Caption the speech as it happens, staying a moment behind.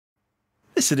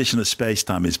This edition of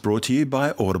SpaceTime is brought to you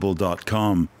by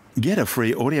Audible.com. Get a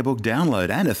free audiobook download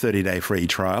and a 30-day free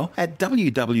trial at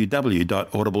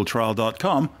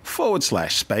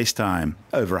www.audibletrial.com/spacetime.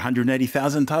 Over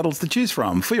 180,000 titles to choose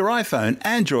from for your iPhone,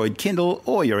 Android, Kindle,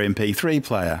 or your MP3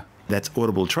 player. That's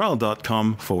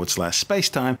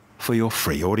audibletrial.com/spacetime for your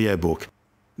free audiobook.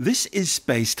 This is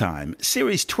SpaceTime,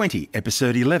 Series 20,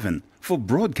 Episode 11, for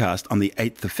broadcast on the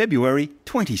 8th of February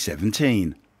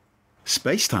 2017.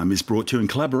 SpaceTime is brought to you in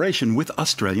collaboration with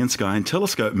Australian Sky and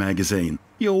Telescope magazine,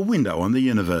 your window on the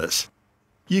universe.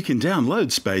 You can download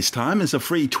SpaceTime as a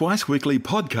free twice-weekly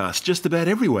podcast just about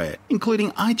everywhere, including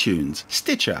iTunes,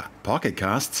 Stitcher, Pocket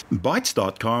Casts,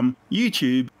 Bytes.com,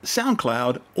 YouTube,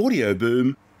 SoundCloud, Audio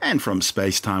Boom, and from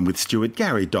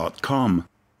spacetimewithstuartgary.com.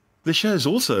 The show's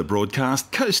also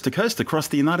broadcast coast to coast across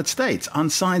the United States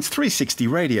on Science 360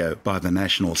 Radio by the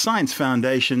National Science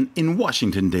Foundation in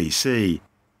Washington, D.C.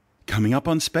 Coming up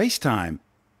on SpaceTime,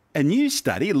 a new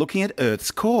study looking at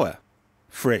Earth's core.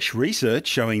 Fresh research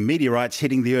showing meteorites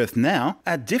hitting the Earth now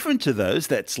are different to those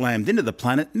that slammed into the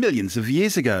planet millions of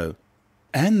years ago.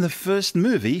 And the first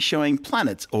movie showing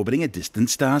planets orbiting a distant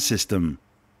star system.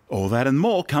 All that and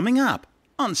more coming up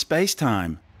on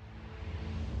SpaceTime.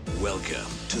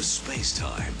 Welcome to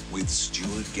SpaceTime with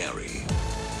Stuart Gary.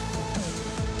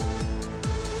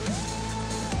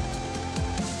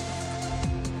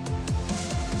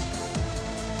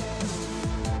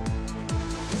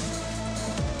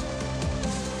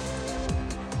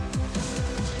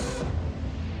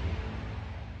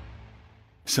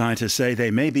 Scientists say they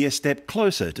may be a step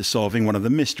closer to solving one of the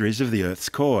mysteries of the Earth's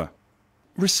core.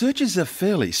 Researchers are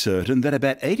fairly certain that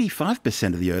about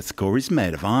 85% of the Earth's core is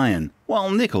made of iron, while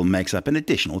nickel makes up an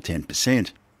additional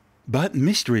 10%. But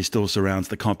mystery still surrounds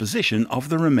the composition of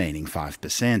the remaining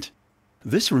 5%.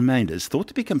 This remainder is thought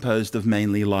to be composed of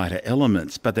mainly lighter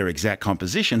elements, but their exact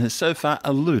composition has so far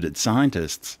eluded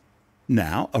scientists.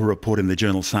 Now, a report in the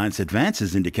journal Science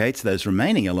Advances indicates those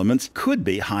remaining elements could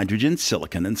be hydrogen,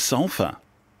 silicon, and sulfur.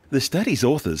 The study's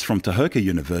authors from Tohoku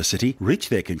University reached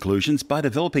their conclusions by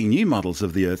developing new models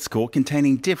of the Earth's core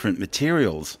containing different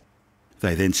materials.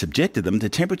 They then subjected them to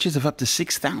temperatures of up to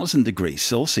 6,000 degrees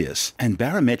Celsius and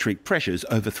barometric pressures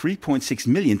over 3.6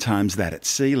 million times that at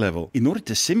sea level in order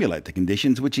to simulate the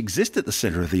conditions which exist at the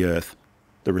centre of the Earth.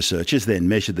 The researchers then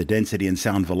measured the density and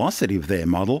sound velocity of their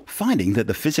model, finding that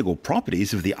the physical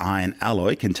properties of the iron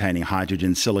alloy containing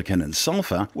hydrogen, silicon, and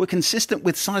sulfur were consistent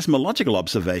with seismological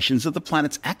observations of the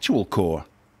planet's actual core.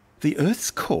 The Earth's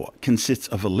core consists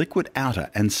of a liquid outer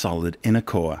and solid inner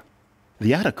core.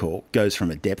 The outer core goes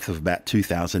from a depth of about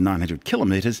 2,900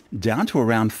 kilometres down to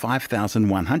around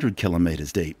 5,100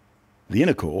 kilometres deep. The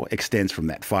inner core extends from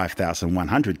that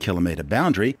 5,100 kilometre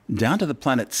boundary down to the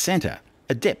planet's centre,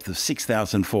 a depth of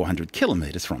 6,400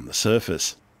 kilometres from the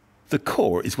surface. The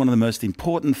core is one of the most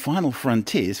important final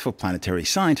frontiers for planetary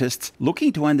scientists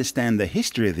looking to understand the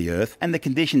history of the Earth and the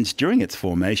conditions during its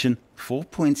formation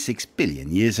 4.6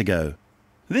 billion years ago.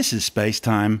 This is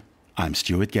SpaceTime. I'm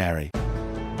Stuart Gary.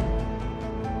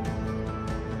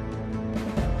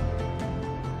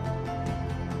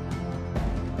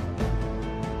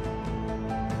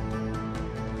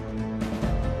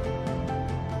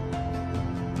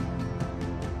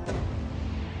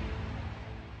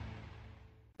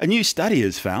 A new study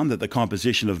has found that the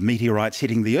composition of meteorites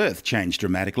hitting the Earth changed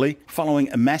dramatically following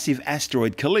a massive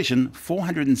asteroid collision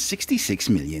 466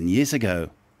 million years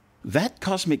ago. That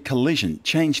cosmic collision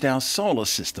changed our solar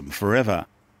system forever.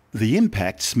 The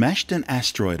impact smashed an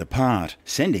asteroid apart,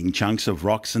 sending chunks of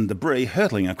rocks and debris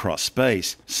hurtling across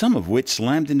space, some of which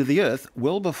slammed into the Earth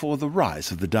well before the rise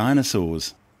of the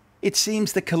dinosaurs. It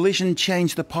seems the collision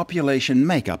changed the population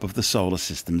makeup of the solar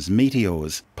system's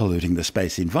meteors, polluting the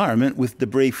space environment with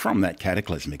debris from that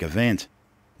cataclysmic event.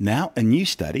 Now, a new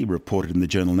study reported in the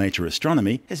journal Nature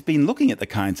Astronomy has been looking at the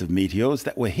kinds of meteors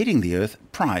that were hitting the Earth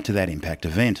prior to that impact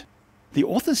event. The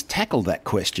authors tackled that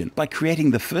question by creating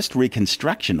the first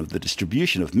reconstruction of the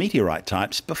distribution of meteorite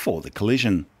types before the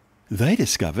collision. They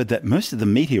discovered that most of the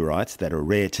meteorites that are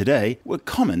rare today were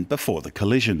common before the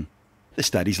collision. The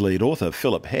study's lead author,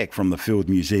 Philip Heck from the Field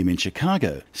Museum in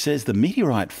Chicago, says the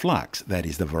meteorite flux, that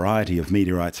is the variety of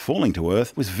meteorites falling to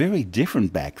Earth, was very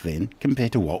different back then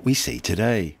compared to what we see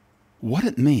today. What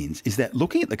it means is that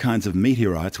looking at the kinds of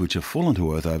meteorites which have fallen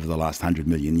to Earth over the last 100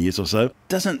 million years or so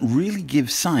doesn't really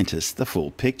give scientists the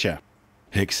full picture.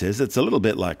 Heck says it's a little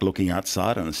bit like looking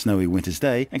outside on a snowy winter's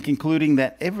day and concluding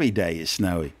that every day is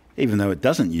snowy, even though it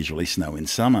doesn't usually snow in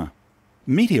summer.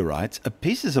 Meteorites are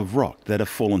pieces of rock that have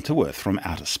fallen to Earth from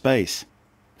outer space.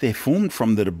 They're formed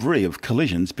from the debris of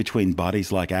collisions between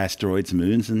bodies like asteroids,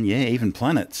 moons, and even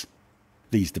planets.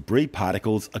 These debris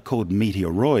particles are called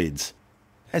meteoroids.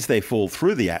 As they fall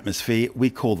through the atmosphere, we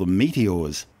call them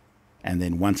meteors. And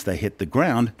then once they hit the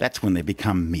ground, that's when they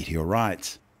become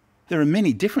meteorites. There are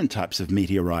many different types of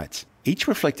meteorites, each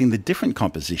reflecting the different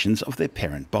compositions of their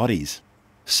parent bodies.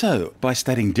 So, by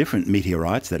studying different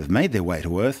meteorites that have made their way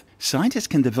to Earth, scientists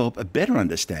can develop a better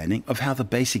understanding of how the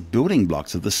basic building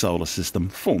blocks of the solar system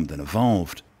formed and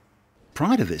evolved.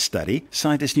 Prior to this study,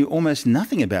 scientists knew almost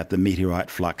nothing about the meteorite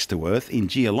flux to Earth in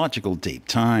geological deep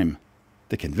time.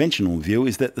 The conventional view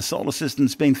is that the solar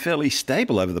system's been fairly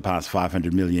stable over the past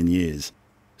 500 million years.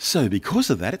 So because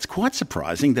of that, it's quite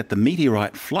surprising that the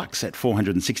meteorite flux at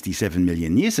 467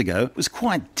 million years ago was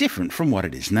quite different from what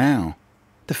it is now.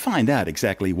 To find out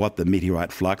exactly what the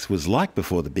meteorite flux was like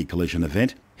before the Big Collision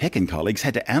event, Heck and colleagues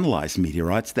had to analyse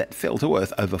meteorites that fell to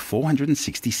Earth over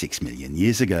 466 million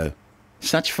years ago.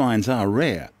 Such finds are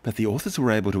rare, but the authors were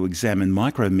able to examine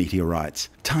micrometeorites,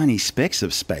 tiny specks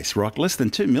of space rock less than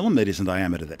 2 millimeters in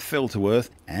diameter that fell to Earth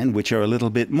and which are a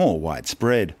little bit more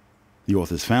widespread. The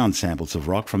authors found samples of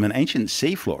rock from an ancient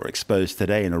seafloor exposed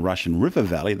today in a Russian river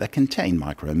valley that contain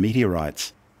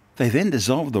micrometeorites. They then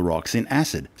dissolved the rocks in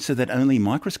acid so that only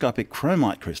microscopic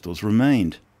chromite crystals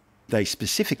remained. They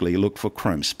specifically looked for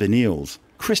chrome spineals,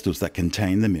 crystals that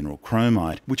contain the mineral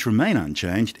chromite, which remain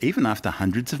unchanged even after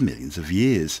hundreds of millions of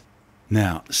years.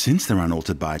 Now, since they're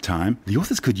unaltered by time, the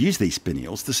authors could use these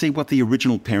spineals to see what the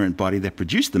original parent body that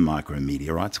produced the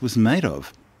micrometeorites was made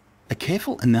of. A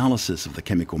careful analysis of the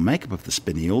chemical makeup of the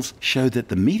spineals showed that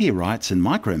the meteorites and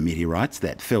micrometeorites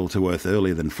that fell to Earth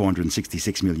earlier than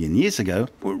 466 million years ago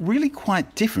were really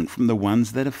quite different from the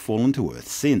ones that have fallen to Earth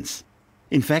since.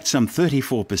 In fact, some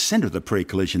 34% of the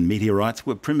pre-collision meteorites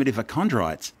were primitive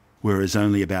chondrites, whereas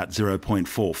only about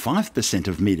 0.45%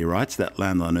 of meteorites that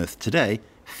land on Earth today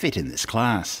fit in this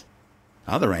class.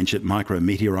 Other ancient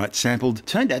micrometeorites sampled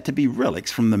turned out to be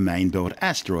relics from the main belt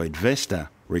asteroid Vesta,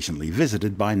 recently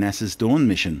visited by NASA's Dawn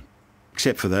mission.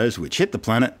 Except for those which hit the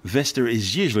planet, Vesta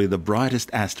is usually the brightest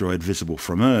asteroid visible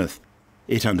from Earth.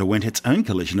 It underwent its own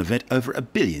collision event over 1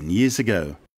 billion years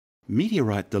ago.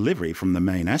 Meteorite delivery from the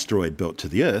main asteroid belt to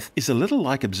the Earth is a little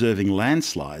like observing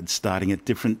landslides starting at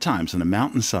different times on a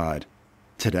mountainside.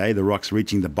 Today, the rocks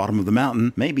reaching the bottom of the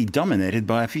mountain may be dominated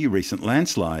by a few recent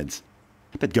landslides.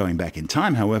 But going back in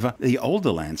time, however, the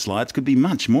older landslides could be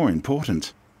much more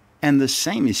important. And the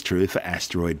same is true for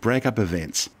asteroid breakup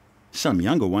events. Some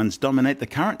younger ones dominate the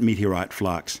current meteorite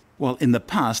flux, while in the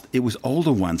past it was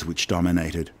older ones which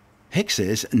dominated. Heck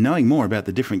says knowing more about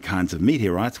the different kinds of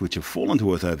meteorites which have fallen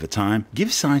to Earth over time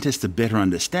gives scientists a better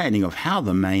understanding of how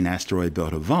the main asteroid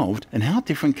belt evolved and how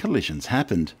different collisions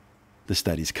happened. The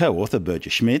study's co-author, Birger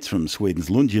Schmitz from Sweden's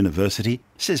Lund University,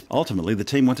 says ultimately the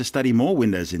team want to study more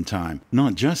windows in time,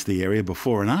 not just the area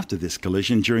before and after this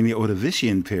collision during the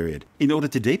Ordovician period, in order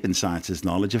to deepen science's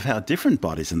knowledge of how different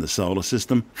bodies in the solar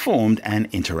system formed and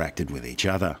interacted with each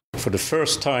other. For the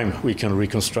first time, we can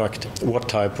reconstruct what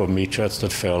type of meteorites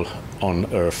that fell on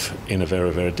Earth in a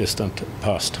very, very distant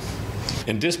past.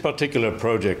 In this particular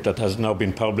project that has now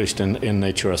been published in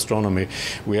Nature Astronomy,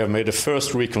 we have made the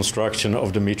first reconstruction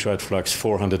of the meteorite flux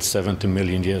 470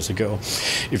 million years ago.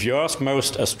 If you ask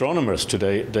most astronomers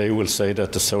today, they will say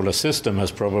that the solar system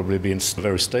has probably been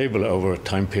very stable over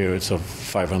time periods of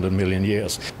 500 million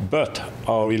years. But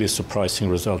our really surprising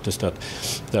result is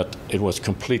that it was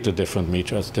completely different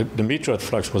meteorites. The meteorite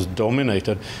flux was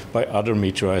dominated by other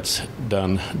meteorites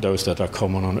than those that are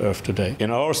common on Earth today. In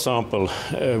our sample,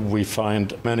 we find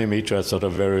many meteorites that are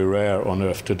very rare on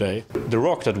Earth today. The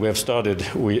rock that we have studied,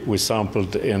 we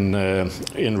sampled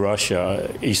in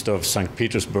Russia, east of St.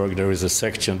 Petersburg. There is a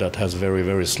section that has very,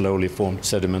 very slowly formed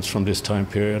sediments from this time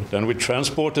period. Then we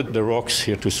transported the rocks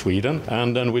here to Sweden,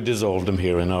 and then we dissolved them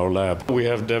here in our lab. We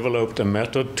have developed a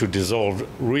method to dissolve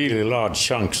really large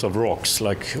chunks of rocks,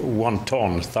 like 1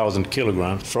 ton, 1,000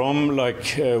 kilograms. From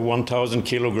like 1,000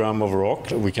 kilogram of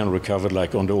rock, we can recover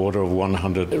like on the order of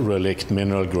 100 relict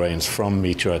mineral grains from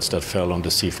meteorites that fell on the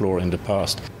seafloor in the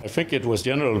past. I think it was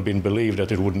generally been believed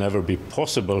that it would never be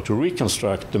possible to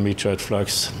reconstruct the meteorite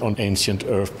flux on ancient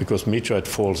Earth because meteorite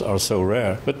falls are so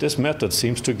rare, but this method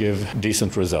seems to give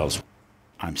decent results.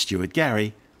 I'm Stuart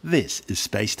Gary. This is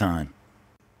SpaceTime.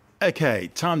 Okay,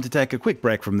 time to take a quick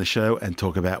break from the show and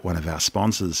talk about one of our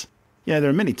sponsors. Yeah, there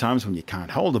are many times when you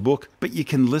can't hold a book, but you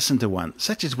can listen to one,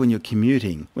 such as when you're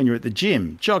commuting, when you're at the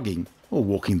gym, jogging, or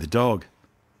walking the dog.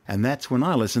 And that's when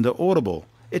I listen to Audible.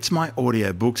 It's my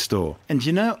audio bookstore. And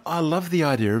you know, I love the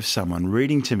idea of someone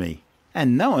reading to me.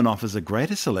 And no one offers a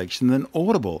greater selection than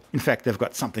Audible. In fact, they've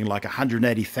got something like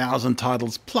 180,000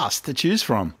 titles plus to choose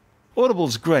from.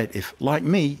 Audible's great if, like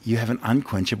me, you have an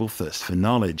unquenchable thirst for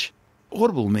knowledge.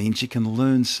 Audible means you can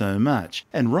learn so much.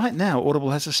 And right now,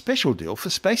 Audible has a special deal for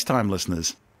SpaceTime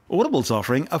listeners. Audible's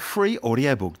offering a free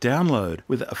audiobook download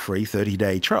with a free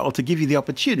 30-day trial to give you the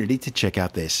opportunity to check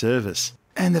out their service.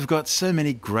 And they've got so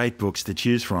many great books to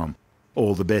choose from.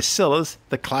 All the bestsellers,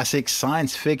 the classics,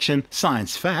 science fiction,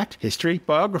 science fact, history,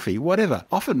 biography, whatever,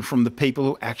 often from the people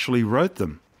who actually wrote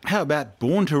them. How about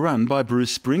Born to Run by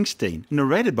Bruce Springsteen,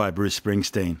 narrated by Bruce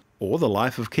Springsteen? Or The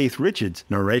Life of Keith Richards,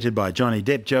 narrated by Johnny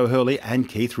Depp, Joe Hurley and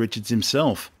Keith Richards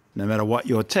himself. No matter what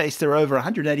your taste, there are over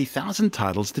 180,000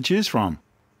 titles to choose from.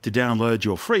 To download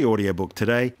your free audiobook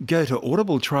today, go to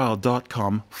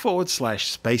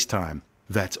audibletrial.com/spacetime.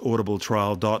 That's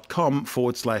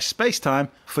audibletrial.com/spacetime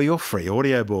for your free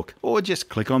audiobook. Or just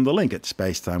click on the link at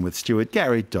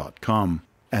spacetimewithstuartgary.com.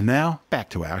 And now,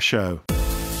 back to our show.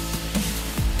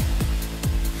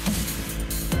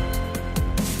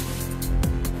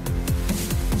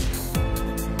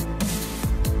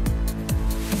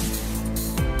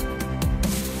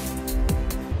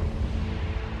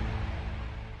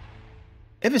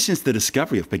 Ever since the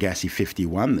discovery of Pegasi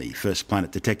 51, the first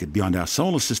planet detected beyond our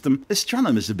solar system,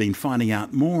 astronomers have been finding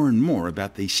out more and more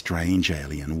about these strange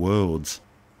alien worlds.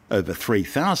 Over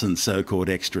 3,000 so-called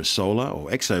extrasolar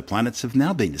or exoplanets have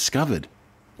now been discovered.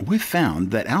 We've found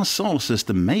that our solar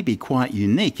system may be quite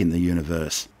unique in the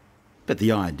universe. But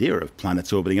the idea of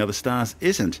planets orbiting other stars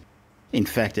isn't. In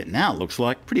fact, it now looks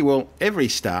like pretty well every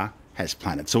star has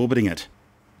planets orbiting it.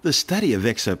 The study of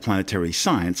exoplanetary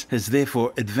science has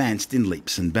therefore advanced in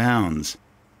leaps and bounds.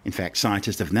 In fact,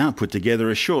 scientists have now put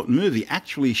together a short movie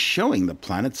actually showing the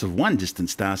planets of one distant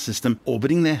star system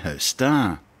orbiting their host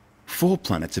star. 4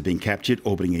 planets have been captured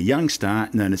orbiting a young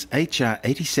star known as HR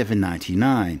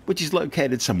 8799, which is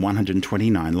located some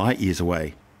 129 light-years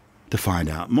away. To find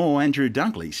out more, Andrew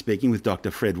Dunkley speaking with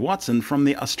Dr. Fred Watson from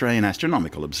the Australian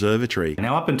Astronomical Observatory.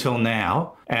 Now, up until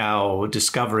now, our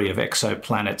discovery of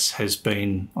exoplanets has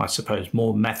been, I suppose,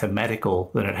 more mathematical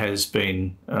than it has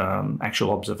been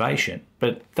actual observation.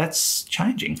 But that's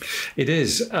changing. It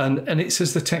is, and it's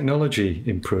as the technology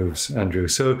improves, Andrew.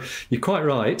 So you're quite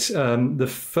right. The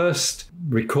first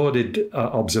recorded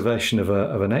observation of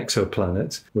an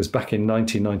exoplanet was back in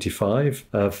 1995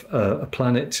 of a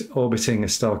planet orbiting a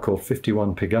star called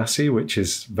 51 Pegasi, which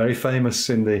is very famous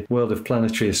in the world of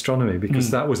planetary astronomy because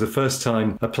that was the first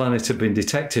time a planet had been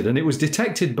detected. And it was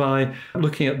detected by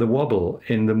looking at the wobble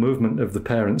in the movement of the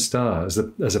parent star. As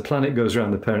a planet goes around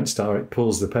the parent star, it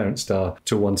pulls the parent star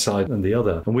to one side and the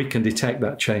other, and we can detect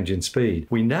that change in speed.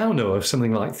 We now know of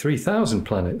something like 3,000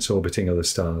 planets orbiting other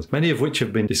stars, many of which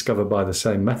have been discovered by the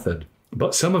same method.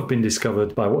 But some have been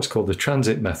discovered by what's called the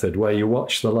transit method, where you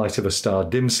watch the light of a star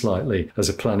dim slightly as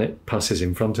a planet passes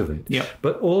in front of it. Yep.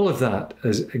 But all of that,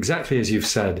 exactly as you've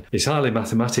said, is highly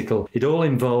mathematical. It all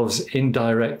involves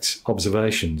indirect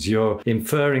observations. You're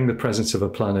inferring the presence of a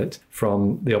planet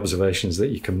from the observations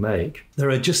that you can make. There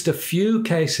are just a few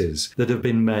cases that have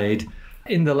been made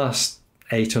in the last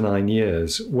 8 or 9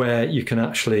 years where you can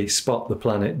actually spot the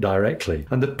planet directly.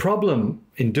 And the problem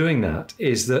in doing that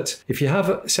is that if you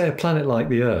have, say, a planet like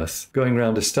the Earth going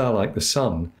around a star like the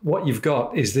Sun, what you've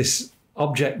got is this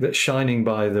object that's shining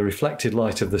by the reflected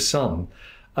light of the Sun.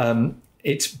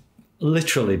 It's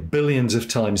literally billions of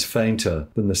times fainter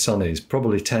than the Sun is,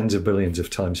 probably tens of billions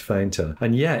of times fainter.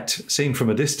 And yet, seen from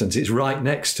a distance, it's right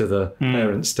next to the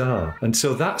parent star. And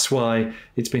so that's why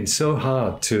it's been so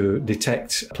hard to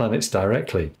detect planets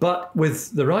directly. But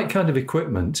with the right kind of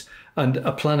equipment and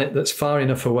a planet that's far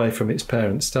enough away from its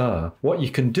parent star, what you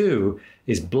can do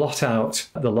is blot out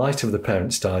the light of the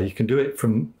parent star. You can do it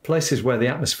from places where the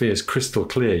atmosphere is crystal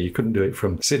clear. You couldn't do it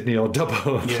from Sydney or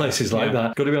Dubbo or places like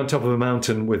that. Got to be on top of a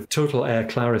mountain with total air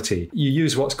clarity. You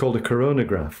use what's called a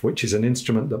coronagraph, which is an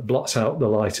instrument that blots out the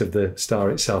light of the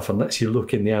star itself and lets you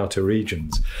look in the outer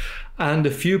regions. And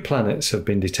a few planets have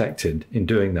been detected in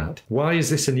doing that. Why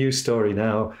is this a news story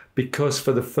now? Because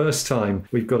for the first time,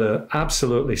 we've got an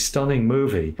absolutely stunning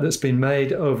movie that's been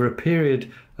made over a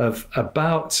period of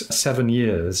about 7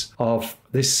 years of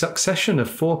this succession of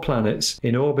 4 planets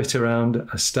in orbit around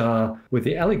a star with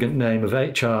the elegant name of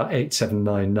HR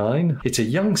 8799. It's a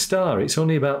young star. It's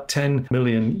only about 10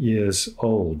 million years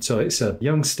old. So it's a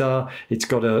young star. It's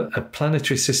got a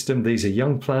planetary system. These are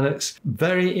young planets.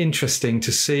 Very interesting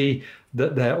to see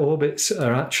that their orbits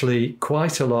are actually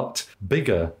quite a lot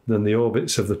bigger than the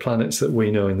orbits of the planets that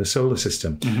we know in the solar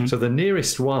system. So the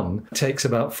nearest one takes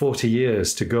about 40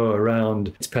 years to go around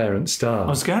its parent star. I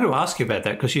was going to ask you about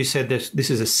that because you said this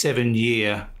is a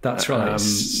 7-year That's right.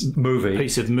 Movie.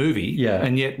 piece of movie. Yeah.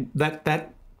 And yet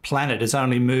that planet is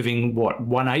only moving, what,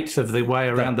 1/8 of the way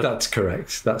around That's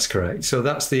correct. That's correct. So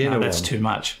that's the inner one. That's too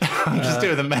much. I'm just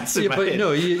doing the maths in my but head.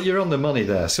 no, you're on the money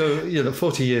there. So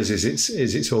 40 years is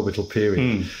its orbital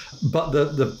period. But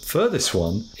the furthest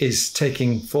one is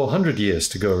taking 400 years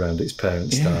to go around its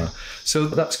parent star. So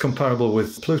that's comparable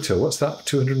with Pluto. What's that?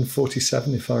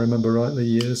 247, if I remember rightly,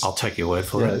 years. I'll take your word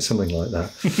for Yeah, it. something like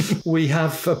that. We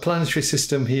have a planetary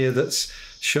system here that's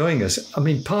showing us. I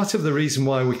mean, part of the reason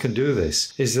why we can do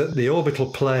this is that the orbital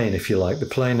plane, if you like, the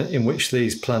plane in which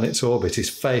these planets orbit, is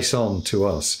face on to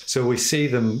us. So we see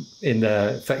them in their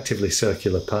effectively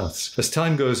circular paths. As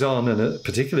time goes on, and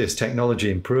particularly as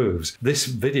technology improves, this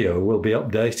video will be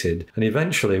updated, and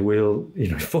eventually we'll,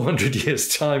 400 years'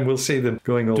 time, we'll see them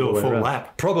going all Do the a way full around.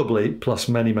 lap. Probably, plus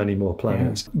many, many more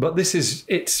planets. But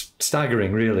it's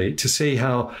staggering, really, to see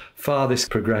how far this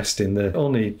progressed in the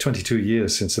only 22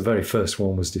 years since the very first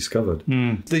one was discovered.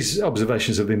 These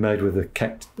observations have been made with the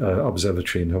Keck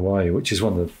Observatory in Hawaii, which is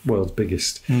one of the world's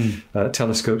biggest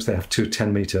telescopes. They have 2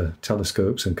 10-meter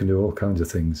telescopes and can do all kinds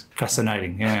of things.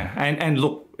 Fascinating, yeah. And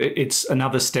look, it's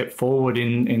another step forward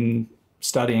in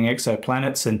studying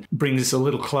exoplanets and brings us a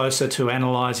little closer to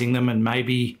analysing them and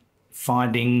maybe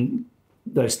finding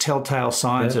those telltale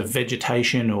signs of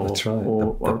vegetation or, That's right.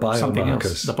 or The something else.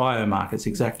 biomarkers. The biomarkers,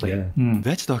 exactly. Yeah.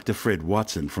 That's Dr. Fred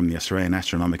Watson from the Australian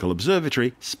Astronomical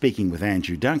Observatory speaking with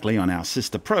Andrew Dunkley on our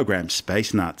sister program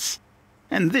Space Nuts.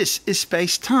 And this is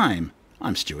Space Time.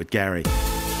 I'm Stuart Gary.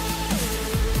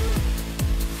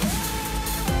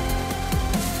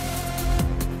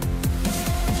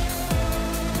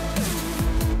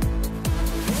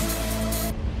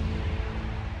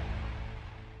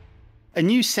 A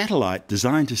new satellite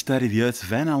designed to study the Earth's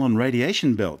Van Allen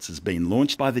radiation belts has been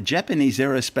launched by the Japanese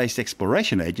Aerospace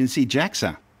Exploration Agency,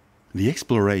 JAXA. The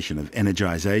Exploration of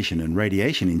Energization and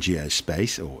Radiation in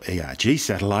Geospace, or ERG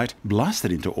satellite,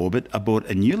 blasted into orbit aboard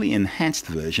a newly enhanced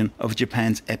version of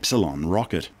Japan's Epsilon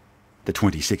rocket. The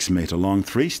 26-metre-long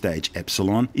 3-stage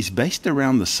Epsilon is based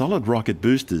around the solid rocket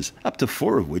boosters, up to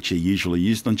 4 of which are usually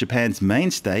used on Japan's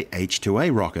mainstay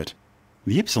H-2A rocket.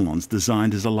 The Epsilon's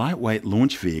designed as a lightweight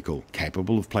launch vehicle,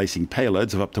 capable of placing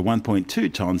payloads of up to 1.2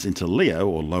 tonnes into LEO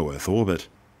or low Earth orbit.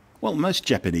 While most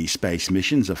Japanese space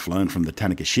missions are flown from the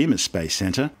Tanegashima Space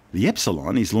Center, the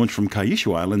Epsilon is launched from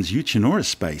Kyushu Island's Uchinori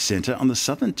Space Center on the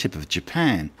southern tip of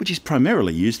Japan, which is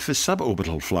primarily used for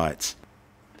suborbital flights.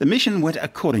 The mission went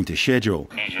according to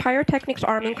schedule. Pyrotechnics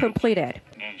arming completed.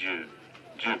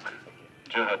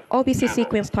 OBC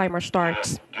sequence timer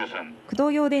starts. 駆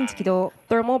動用電池起動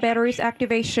Thermal batteries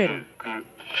activation.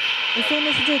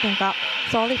 SMS 充点火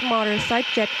Solid motor side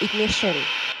jet ignition.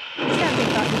 一段点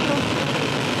火リフト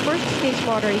First stage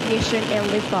motor ignition and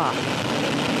liftoff.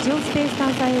 ジオスペース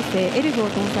探査衛星エルグを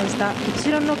搭載したイプ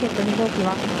シロンロケット2号機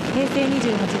は平成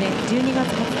28年12月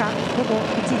20日午後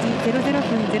1時00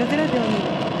分00秒に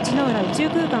内之浦宇宙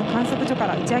空間観測所か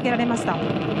ら打ち上げられました。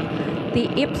 The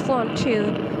Epsilon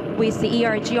 2 with the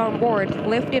ERG on board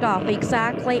lifted off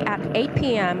exactly at 8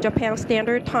 p.m. Japan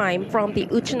Standard Time from the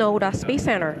Uchinoda Space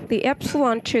Center. The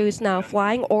Epsilon 2 is now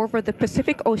flying over the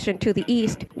Pacific Ocean to the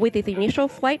east with its initial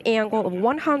flight angle of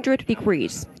 100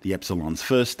 degrees. The Epsilon's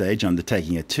first stage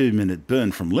undertaking a 2-minute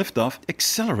burn from liftoff,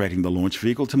 accelerating the launch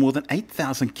vehicle to more than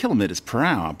 8,000 kilometers per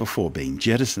hour before being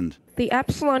jettisoned. The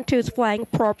Epsilon 2 is flying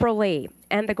properly,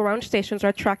 and the ground stations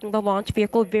are tracking the launch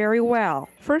vehicle very well.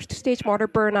 First stage motor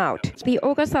burnout. The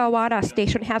Ogasawara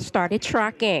station has started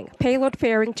tracking. Payload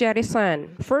fairing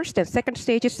jettison. First and second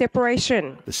stages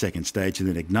separation. The second stage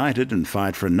then ignited and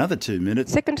fired for another 2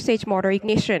 minutes. Second stage motor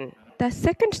ignition. The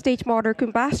second stage motor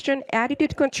combustion,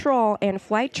 attitude control, and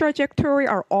flight trajectory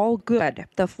are all good.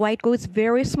 The flight goes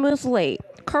very smoothly.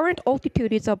 Current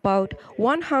altitude is about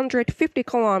 150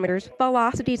 kilometers.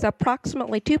 Velocity is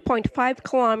approximately 2.5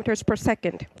 kilometers per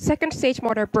second. Second stage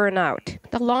motor burnout.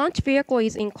 The launch vehicle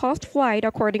is in coast flight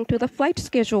according to the flight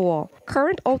schedule.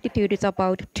 Current altitude is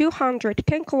about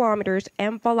 210 kilometers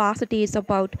and velocity is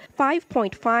about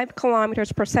 5.5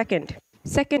 kilometers per second.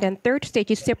 Second and third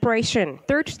stages separation.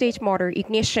 Third stage motor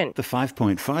ignition. The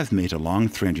 5.5 metre long,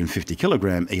 350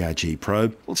 kilogram ERG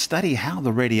probe will study how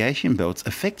the radiation belts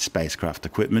affect spacecraft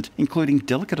equipment, including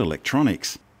delicate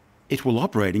electronics. It will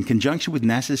operate in conjunction with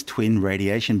NASA's twin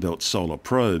radiation belt solar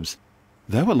probes.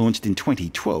 They were launched in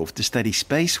 2012 to study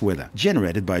space weather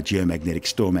generated by geomagnetic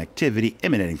storm activity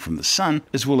emanating from the sun,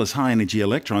 as well as high-energy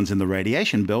electrons in the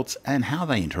radiation belts and how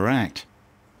they interact.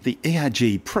 The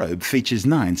ERG probe features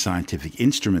 9 scientific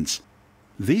instruments.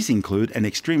 These include an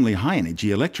extremely high-energy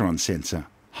electron sensor,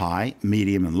 high,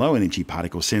 medium and low-energy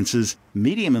particle sensors,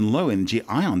 medium and low-energy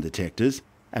ion detectors,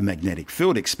 a magnetic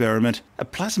field experiment, a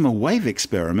plasma wave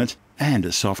experiment, and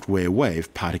a software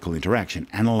wave particle interaction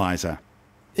analyzer.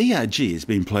 ERG has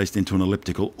been placed into an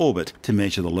elliptical orbit to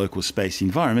measure the local space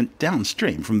environment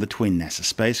downstream from the twin NASA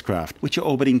spacecraft, which are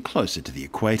orbiting closer to the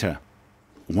equator.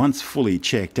 Once fully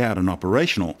checked out and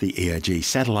operational, the ERG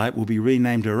satellite will be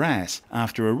renamed Eras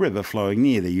after a river flowing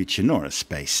near the Uchinora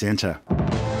Space Center.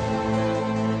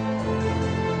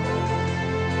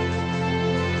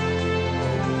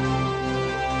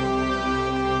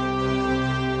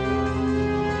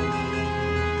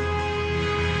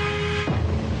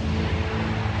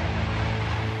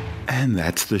 And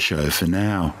that's the show for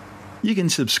now. You can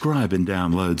subscribe and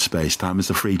download SpaceTime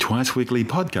as a free twice-weekly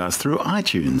podcast through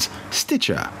iTunes,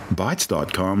 Stitcher,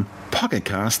 Bytes.com, Pocket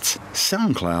Casts,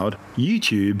 SoundCloud,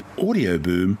 YouTube, Audio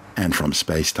Boom, and from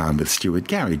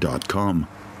SpaceTimeWithStuartGarry.com.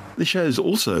 The show's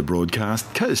also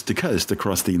broadcast coast to coast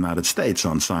across the United States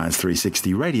on Science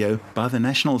 360 Radio by the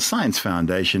National Science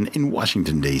Foundation in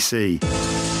Washington, D.C.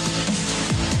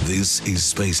 This is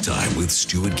SpaceTime with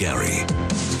Stuart Gary.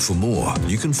 For more,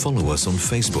 you can follow us on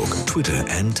Facebook, Twitter,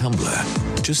 and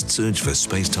Tumblr. Just search for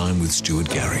SpaceTime with Stuart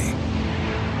Gary.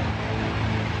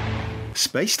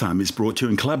 SpaceTime is brought to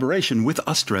you in collaboration with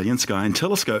Australian Sky and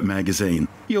Telescope magazine,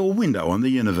 your window on the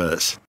universe.